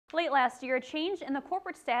Late last year, a change in the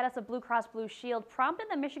corporate status of Blue Cross Blue Shield prompted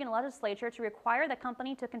the Michigan legislature to require the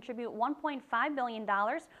company to contribute $1.5 billion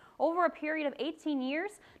over a period of 18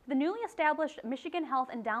 years to the newly established Michigan Health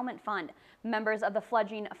Endowment Fund. Members of the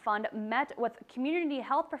fledgling fund met with community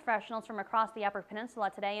health professionals from across the Upper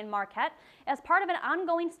Peninsula today in Marquette as part of an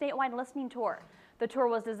ongoing statewide listening tour. The tour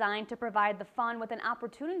was designed to provide the fund with an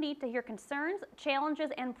opportunity to hear concerns,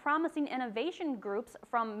 challenges, and promising innovation groups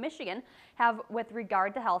from Michigan have with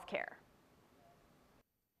regard to health care.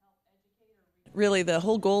 Really, the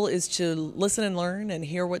whole goal is to listen and learn and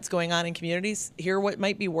hear what's going on in communities, hear what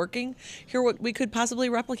might be working, hear what we could possibly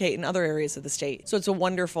replicate in other areas of the state. So it's a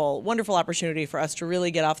wonderful, wonderful opportunity for us to really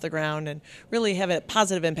get off the ground and really have a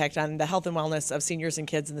positive impact on the health and wellness of seniors and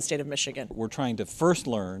kids in the state of Michigan. We're trying to first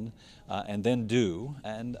learn and then do,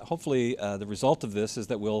 and hopefully the result of this is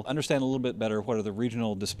that we'll understand a little bit better what are the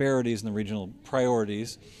regional disparities and the regional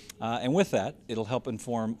priorities, and with that it'll help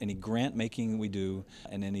inform any grant making we do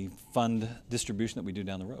and any fund distribution that we do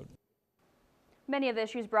down the road. Many of the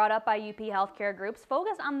issues brought up by UP healthcare groups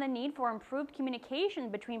focus on the need for improved communication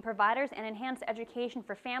between providers and enhanced education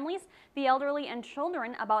for families, the elderly, and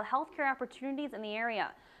children about healthcare opportunities in the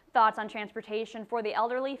area. Thoughts on transportation for the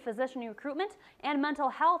elderly, physician recruitment, and mental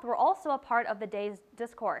health were also a part of the day's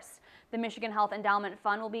discourse. The Michigan Health Endowment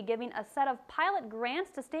Fund will be giving a set of pilot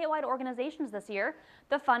grants to statewide organizations this year.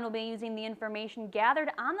 The fund will be using the information gathered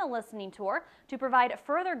on the listening tour to provide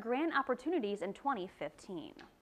further grant opportunities in 2015.